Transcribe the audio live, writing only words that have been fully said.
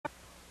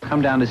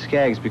come down to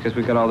Skaggs because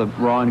we've got all the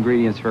raw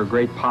ingredients for a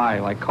great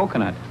pie, like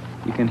coconut.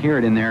 You can hear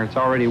it in there. It's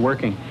already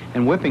working.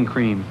 And whipping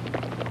cream.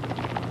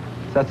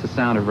 That's the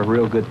sound of a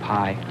real good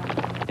pie.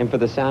 And for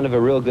the sound of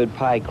a real good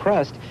pie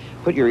crust,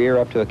 put your ear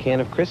up to a can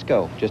of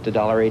Crisco, just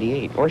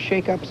 $1.88. Or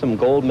shake up some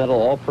gold medal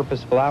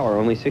all-purpose flour,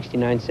 only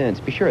 69 cents.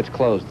 Be sure it's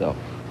closed, though.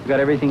 We've got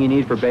everything you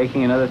need for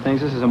baking and other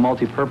things. This is a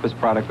multi-purpose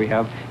product we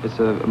have. It's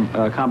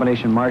a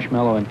combination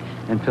marshmallow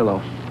and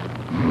pillow.